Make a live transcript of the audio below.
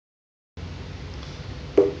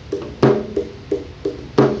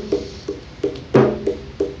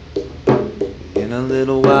In a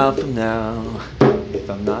little while from now, if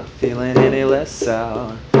I'm not feeling any less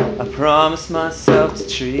sour, I promise myself to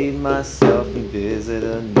treat myself and visit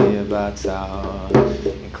a nearby tower.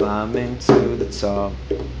 And climbing to the top,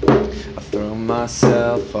 I throw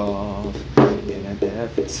myself off in an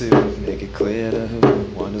effort to make it clear to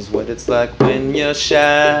who wonders what it's like when you're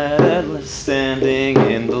shattered, standing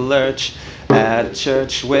in the lurch at a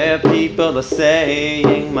church where people are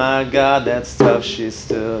saying, my God, that's tough, she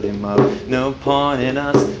stood him up. No point in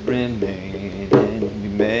us remaining, we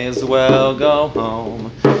may as well go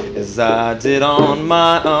home as I did on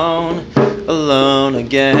my own, alone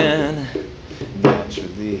again,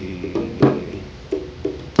 naturally.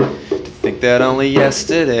 To think that only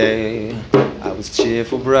yesterday I was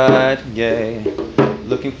cheerful, bright, and gay,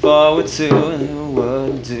 looking forward to and who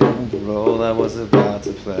would do the role I was about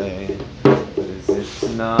to play. But as if to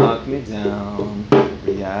knock me down,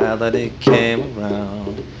 reality came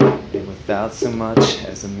around, and without so much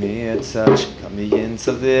as a mere touch, cut me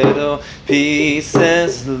into little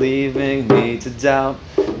pieces, leaving me to doubt.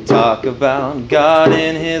 Talk about God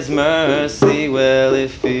in His mercy. Well,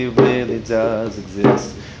 if He really does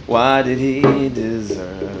exist, why did He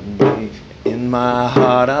desert me? In my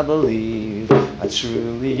heart I believe I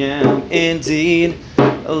truly am indeed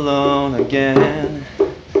alone again,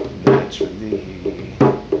 naturally.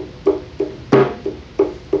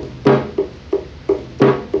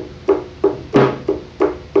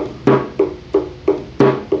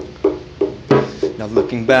 Now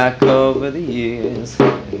looking back over the years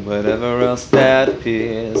and whatever else that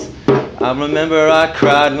appears, I remember I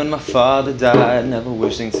cried when my father died, never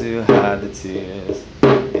wishing to hide the tears.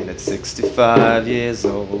 And at 65 years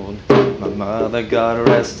old, my mother, God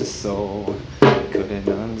rest her soul, couldn't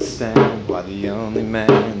understand why the only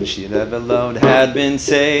man she'd ever loved had been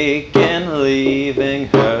taken, leaving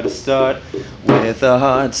her to start with a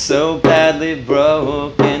heart so badly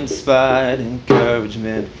broken. Despite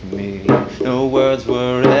encouragement from me, no words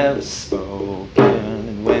were ever spoken.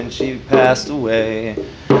 And when she passed away,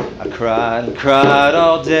 I cried and cried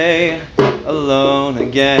all day, alone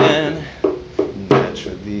again,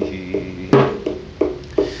 naturally,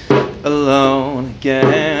 alone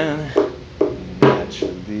again.